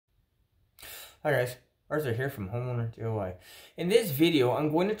Hi guys, Arthur here from Homeowner DIY. In this video,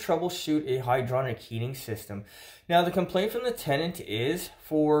 I'm going to troubleshoot a hydronic heating system. Now the complaint from the tenant is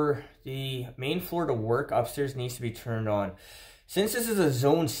for the main floor to work, upstairs needs to be turned on. Since this is a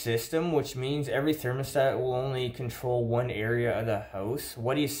zone system, which means every thermostat will only control one area of the house,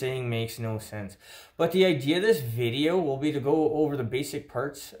 what he's saying makes no sense. But the idea of this video will be to go over the basic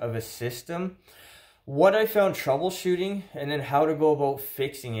parts of a system, what I found troubleshooting, and then how to go about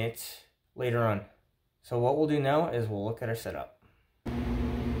fixing it later on. So what we'll do now is we'll look at our setup.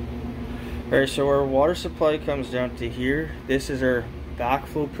 Alright, so our water supply comes down to here. This is our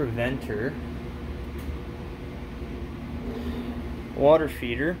backflow preventer. Water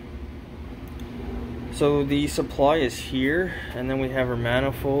feeder. So the supply is here, and then we have our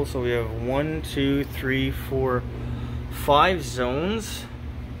manifold. So we have 1, 2, 3, 4, 5 zones.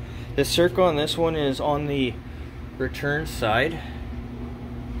 The circle on this one is on the return side.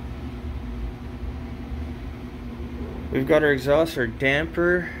 We've got our exhaust, our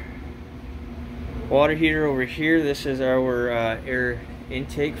damper, water heater over here. This is our air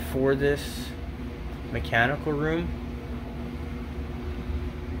intake for this mechanical room.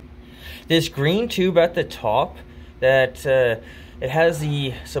 This green tube at the top, that it has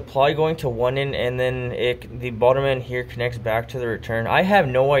the supply going to one end, and then the bottom end here connects back to the return. I have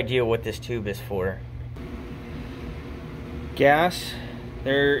no idea what this tube is for. Gas,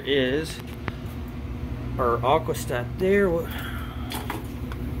 there is our aquastat there.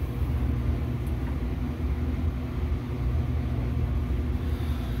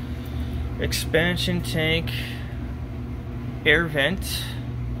 Expansion tank, air vent,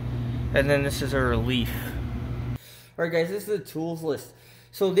 and then this is our relief. Alright guys, this is the tools list.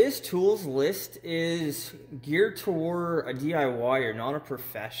 So this tools list is geared toward a DIYer, not a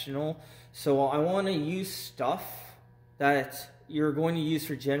professional. So I want to use stuff that you're going to use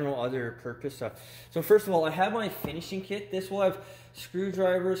for general other purpose stuff. So first of all, I have my finishing kit. This will have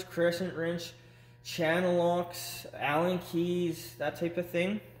screwdrivers, crescent wrench, channel locks, Allen keys, that type of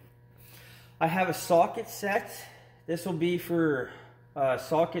thing. I have a socket set. This will be for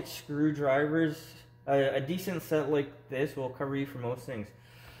socket screwdrivers. A decent set like this will cover you for most things.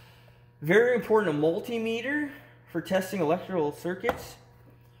 Very important, a multimeter for testing electrical circuits.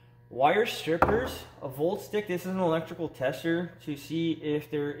 Wire strippers, a volt stick. This is an electrical tester to see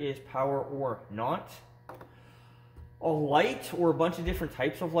if there is power or not. A light or a bunch of different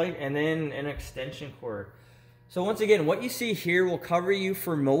types of light, and then an extension cord. So once again, what you see here will cover you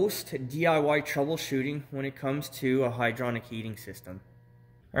for most DIY troubleshooting when it comes to a hydronic heating system.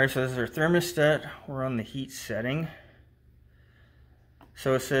 Alright, so this is our thermostat. We're on the heat setting.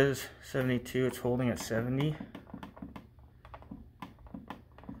 So it says 72, it's holding at 70.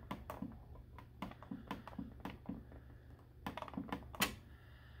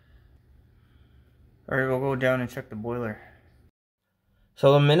 Alright, we'll go down and check the boiler.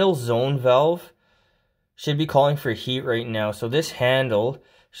 So the middle zone valve should be calling for heat right now. So this handle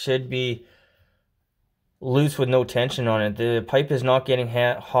should be loose with no tension on it. The pipe is not getting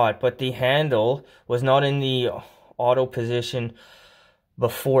hot, but the handle was not in the auto position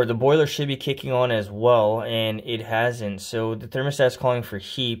before. The boiler should be kicking on as well, and it hasn't. So the thermostat's calling for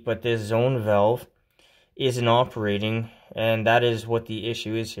heat, but this zone valve isn't operating, and that is what the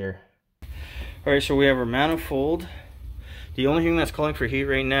issue is here. Alright, so we have our manifold. The only thing that's calling for heat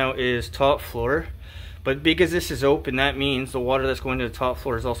right now is top floor. But because this is open, that means the water that's going to the top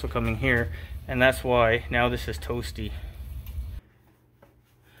floor is also coming here. And that's why now this is toasty.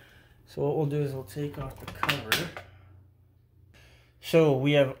 So what we'll do is we'll take off the cover. So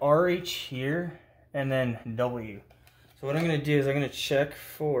we have RH here and then W. So what I'm going to do is I'm going to check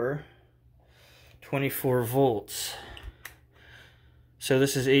for 24 volts. So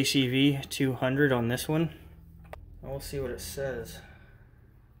this is ACV 200 on this one. And we'll see what it says.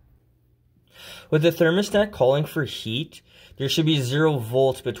 With the thermostat calling for heat, there should be 0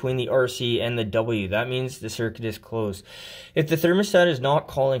 volts between the RC and the W. That means the circuit is closed. If the thermostat is not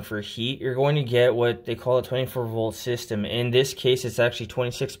calling for heat, you're going to get what they call a 24 volt system. In this case, it's actually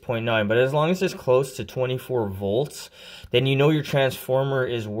 26.9. But as long as it's close to 24 volts, then you know your transformer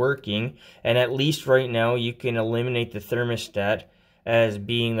is working. And at least right now, you can eliminate the thermostat as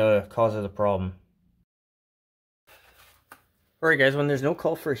being the cause of the problem. Alright guys, when there's no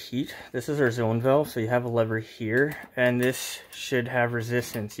call for heat, this is our zone valve. So you have a lever here, and this should have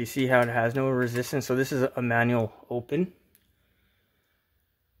resistance. You see how it has no resistance? So this is a manual open.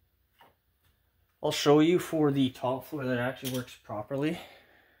 I'll show you for the top floor that it actually works properly.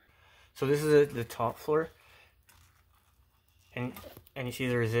 So this is the top floor, and you see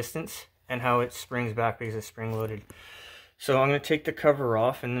the resistance and how it springs back because it's spring loaded. So I'm going to take the cover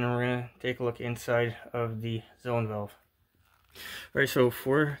off, and then we're going to take a look inside of the zone valve. Alright, so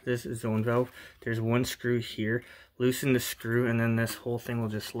for this zone valve, there's one screw here. Loosen the screw, and then this whole thing will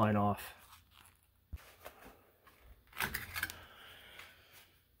just slide off.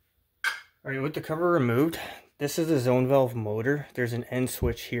 Alright, with the cover removed, this is the zone valve motor. There's an end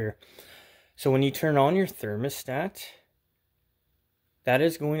switch here. So when you turn on your thermostat, that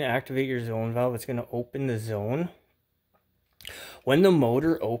is going to activate your zone valve. It's going to open the zone. When the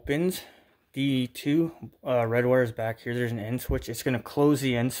motor opens, the two red wires back here, there's an end switch. It's going to close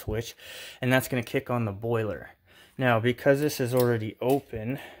the end switch, and that's going to kick on the boiler. Now, because this is already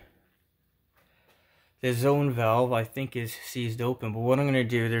open, the zone valve, I think, is seized open. But what I'm going to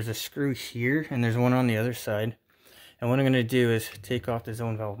do, there's a screw here, and there's one on the other side. And what I'm going to do is take off the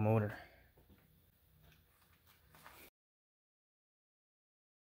zone valve motor.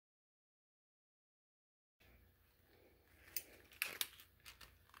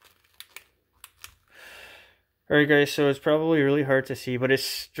 Alright guys, so it's probably really hard to see, but it's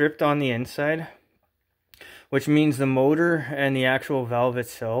stripped on the inside, which means the motor and the actual valve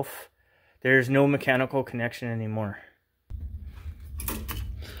itself, there's no mechanical connection anymore.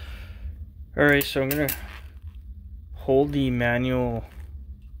 Alright, so I'm going to hold the manual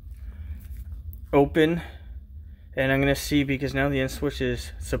open, and I'm going to see, because now the end switch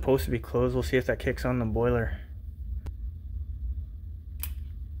is supposed to be closed, we'll see if that kicks on the boiler.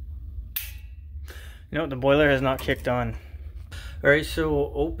 No, the boiler has not kicked on. Alright,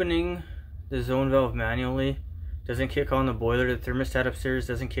 so opening the zone valve manually doesn't kick on the boiler. The thermostat upstairs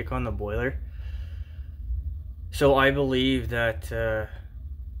doesn't kick on the boiler. So I believe that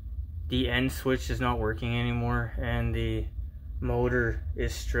the end switch is not working anymore and the motor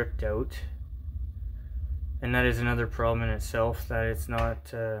is stripped out. And that is another problem in itself, that it's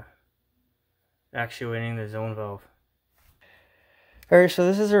not actuating the zone valve. Alright, so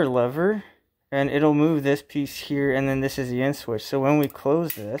this is our lever. And it'll move this piece here, and then this is the end switch. So when we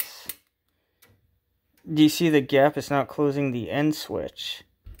close this, do you see the gap? It's not closing the end switch.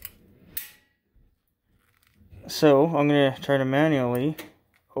 So I'm going to try to manually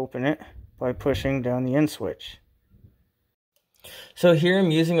open it by pushing down the end switch. So here I'm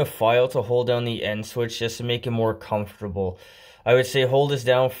using a file to hold down the end switch just to make it more comfortable. I would say hold this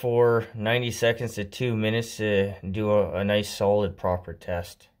down for 90 seconds to 2 minutes to do a nice solid proper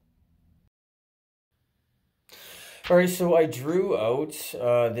test. Alright, so I drew out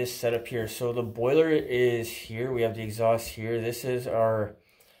this setup here. So the boiler is here. We have the exhaust here. This is our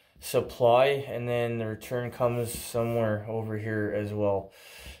supply, and then the return comes somewhere over here as well.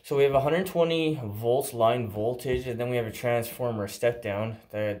 So we have 120 volts line voltage, and then we have a transformer, step down,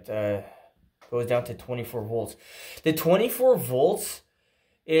 that goes down to 24 volts. The 24 volts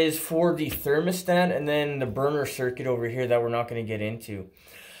is for the thermostat, and then the burner circuit over here that we're not going to get into.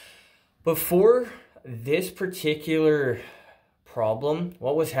 But for this particular problem,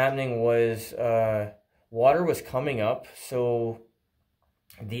 what was happening was water was coming up. So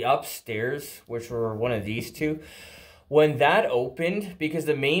the upstairs, which were one of these two, when that opened, because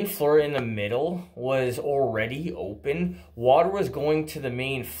the main floor in the middle was already open, water was going to the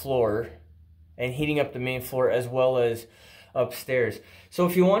main floor and heating up the main floor as well as upstairs. So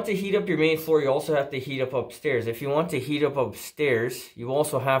if you want to heat up your main floor, you also have to heat up upstairs. If you want to heat up upstairs, you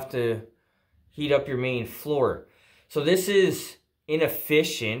also have to heat up your main floor. So this is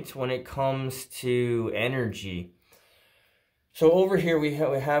inefficient when it comes to energy. So over here we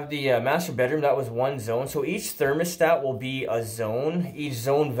have the master bedroom. That was one zone. So each thermostat will be a zone. Each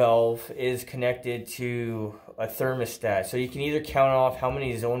zone valve is connected to a thermostat. So you can either count off how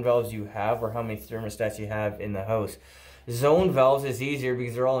many zone valves you have or how many thermostats you have in the house. Zone valves is easier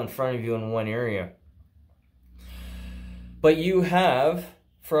because they're all in front of you in one area. But you have,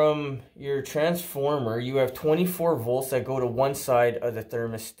 from your transformer, you have 24 volts that go to one side of the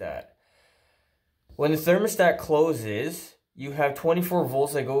thermostat. When the thermostat closes, you have 24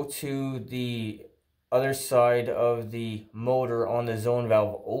 volts that go to the other side of the motor on the zone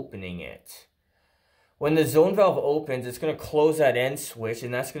valve opening it. When the zone valve opens, it's going to close that end switch,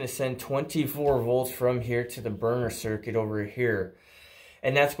 and that's going to send 24 volts from here to the burner circuit over here.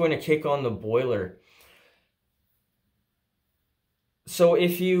 And that's going to kick on the boiler. So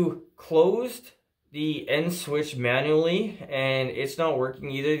if you closed the end switch manually and it's not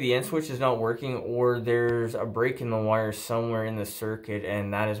working, either the end switch is not working or there's a break in the wire somewhere in the circuit,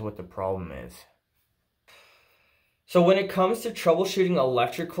 and that is what the problem is. So when it comes to troubleshooting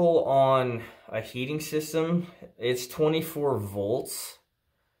electrical on a heating system, it's 24 volts.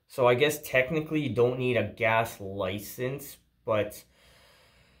 So I guess technically you don't need a gas license, but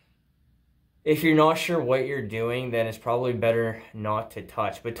If you're not sure what you're doing, then it's probably better not to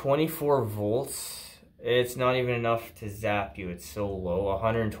touch. But 24 volts, it's not even enough to zap you. It's so low.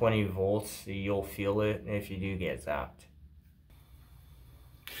 120 volts, you'll feel it if you do get zapped.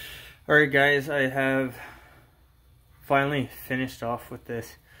 Alright guys, I have finally finished off with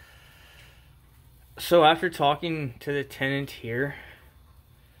this. So after talking to the tenant here,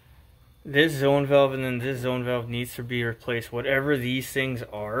 this zone valve and then this zone valve needs to be replaced. Whatever these things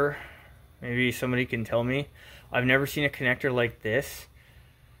are, maybe somebody can tell me. I've never seen a connector like this.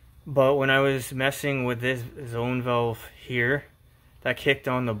 But when I was messing with this zone valve here, that kicked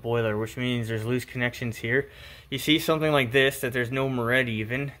on the boiler, which means there's loose connections here. You see something like this, that there's no moret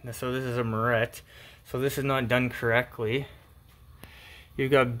even. So this is a moret. So this is not done correctly. You've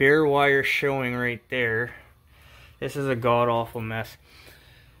got bare wire showing right there. This is a god-awful mess.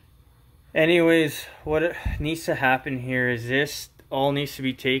 Anyways, what needs to happen here is this all needs to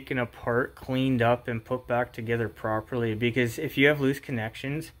be taken apart, cleaned up, and put back together properly. Because if you have loose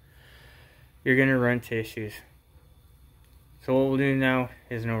connections, you're going to run into issues. So what we'll do now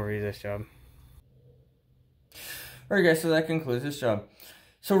is an overview of this job. Alright guys, so that concludes this job.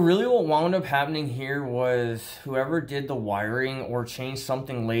 So really what wound up happening here was whoever did the wiring or changed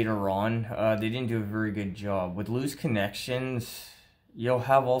something later on, they didn't do a very good job. With loose connections, you'll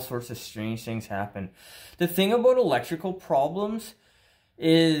have all sorts of strange things happen. The thing about electrical problems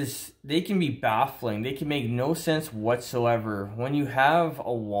is they can be baffling. They can make no sense whatsoever. When you have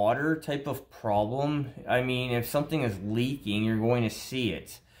a water type of problem, I mean, if something is leaking, you're going to see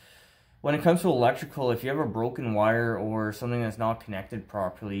it. When it comes to electrical, if you have a broken wire or something that's not connected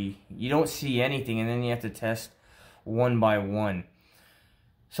properly, you don't see anything, and then you have to test one by one.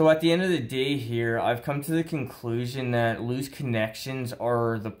 So at the end of the day here, I've come to the conclusion that loose connections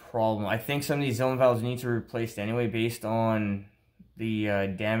are the problem. I think some of these zone valves need to be replaced anyway based on the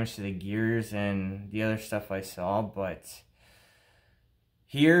damage to the gears and the other stuff I saw. But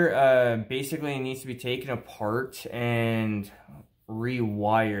here, basically it needs to be taken apart and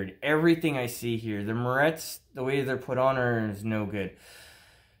rewired. Everything I see here, the morets, the way they're put on is no good.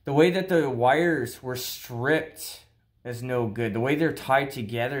 The way that the wires were stripped is no good. The way they're tied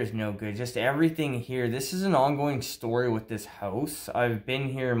together is no good. Just everything here. This is an ongoing story with this house. I've been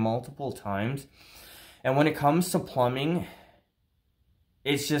here multiple times. And when it comes to plumbing,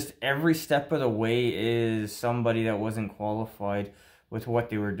 it's just every step of the way is somebody that wasn't qualified with what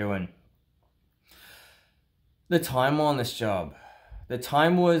they were doing. The time on this job. The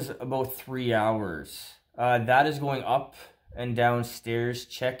time was about 3 hours. That is going up and downstairs,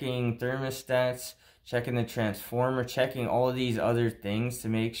 checking thermostats, checking the transformer, checking all of these other things to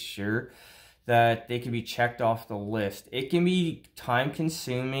make sure that they can be checked off the list. It can be time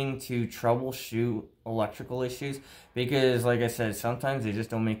consuming to troubleshoot electrical issues because, like I said, sometimes they just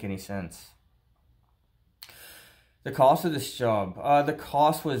don't make any sense. The cost of this job, the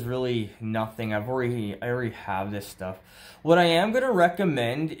cost was really nothing. I already have this stuff. What I am going to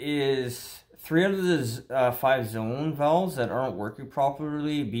recommend is 3 out of the 5 zone valves that aren't working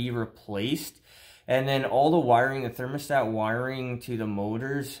properly be replaced. And then all the wiring, the thermostat wiring to the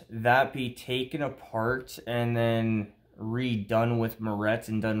motors, that be taken apart and then redone with morets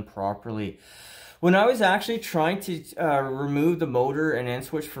and done properly. When I was actually trying to remove the motor and end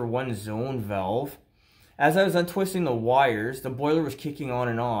switch for one zone valve, as I was untwisting the wires, the boiler was kicking on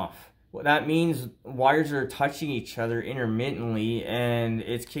and off. Well, that means wires are touching each other intermittently and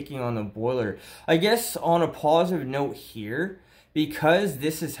it's kicking on the boiler. I guess on a positive note here, because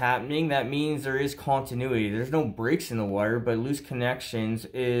this is happening, that means there is continuity. There's no breaks in the wire, but loose connections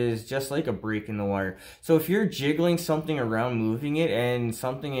is just like a break in the wire. So if you're jiggling something around, moving it, and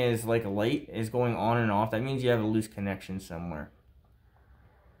something is like a light is going on and off, that means you have a loose connection somewhere.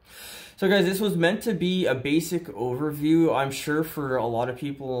 So guys, this was meant to be a basic overview. I'm sure for a lot of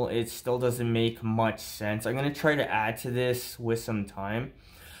people it still doesn't make much sense. I'm going to try to add to this with some time.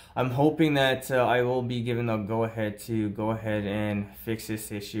 I'm hoping that I will be given the go-ahead to go ahead and fix this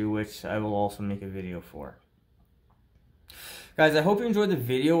issue, which I will also make a video for. Guys, I hope you enjoyed the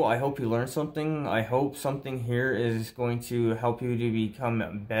video. I hope you learned something. I hope something here is going to help you to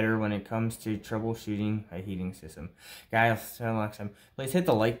become better when it comes to troubleshooting a heating system. Guys, until next time, please hit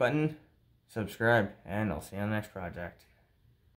the like button, subscribe, and I'll see you on the next project.